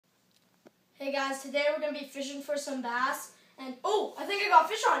Hey guys, today we're going to be fishing for some bass. And oh, I think I got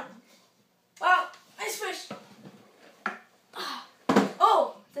fish on. Wow, nice fish.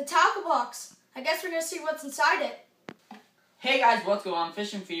 Oh, the tackle box. I guess we're going to see what's inside it. Hey guys, what's going on?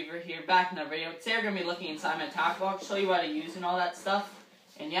 Fishing Fever here, back in the video. Today we're going to be looking inside my tackle box, show you what I use and all that stuff.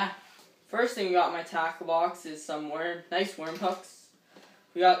 And yeah, first thing we got in my tackle box is some nice worm hooks.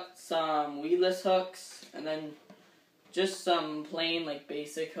 We got some weedless hooks, and then just some plain, like,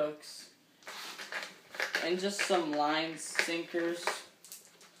 basic hooks. And just some line sinkers.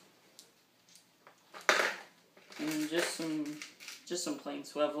 And just some plain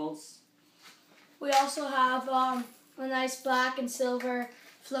swivels. We also have a nice black and silver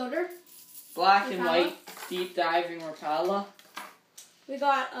floater. Black and white deep diving Rapala. We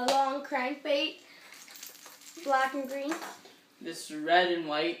got a long crankbait, black and green. This red and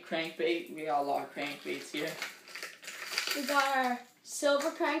white crankbait. We got a lot of crankbaits here. We got our silver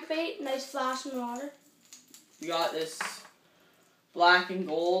crankbait, nice flashing water. We got this black and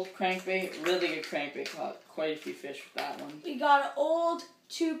gold crankbait. Really good crankbait. Caught quite a few fish with that one. We got an old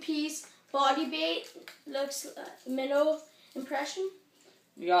 2-piece body bait. Looks minnow impression.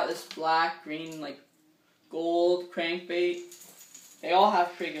 We got this black, green, like gold crankbait. They all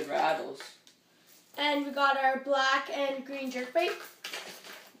have pretty good rattles. And we got our black and green jerkbait.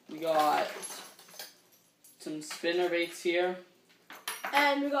 We got some spinner baits here.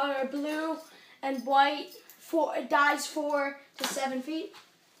 And we got our blue and white. It dives 4 to 7 feet.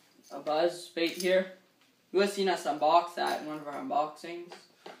 A buzz bait here. You would have seen us unbox that in one of our unboxings.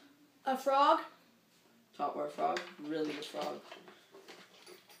 A frog. Topwater frog. Really good frog.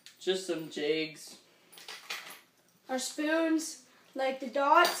 Just some jigs. Our spoons, like the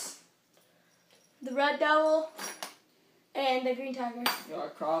dots, the red devil, and the green tiger. We got our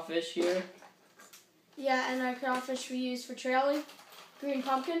crawfish here. Yeah, and our crawfish we use for trailing. Green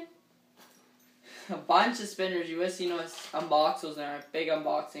pumpkin. A bunch of spinners. You would have seen us unbox those in our big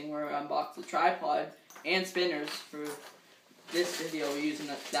unboxing where we unboxed the tripod and spinners for this video. We're using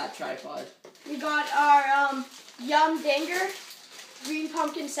that tripod. We got our Yum Dinger, green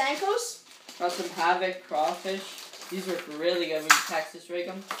pumpkin Sankos. Got some Havoc crawfish. These work really good when you Texas rig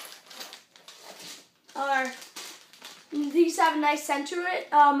them. These have a nice scent to it.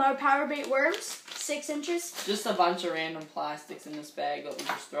 Our power bait worms, 6 inches. Just a bunch of random plastics in this bag that we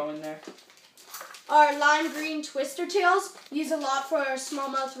just throw in there. Our lime green twister tails, use a lot for our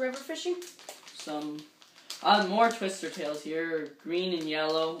smallmouth river fishing. Some more twister tails here, green and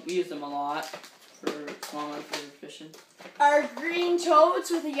yellow. We use them a lot for smallmouth river fishing. Our green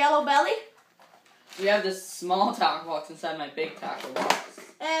toads with a yellow belly. We have this small tackle box inside my big tackle box.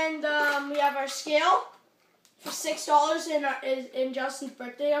 And we have our scale for $6 in Justin's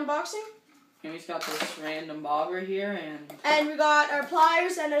birthday unboxing. And we just got this random bobber here, and we got our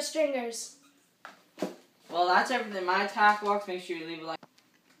pliers and our stringers. Well, that's everything in my tackle box. Make sure you leave a like.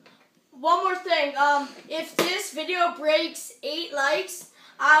 One more thing. If this video breaks 8 likes,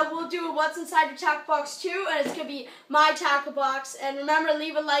 I will do what's inside your tackle box too, and it's going to be my tackle box. And remember,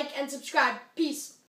 leave a like and subscribe. Peace.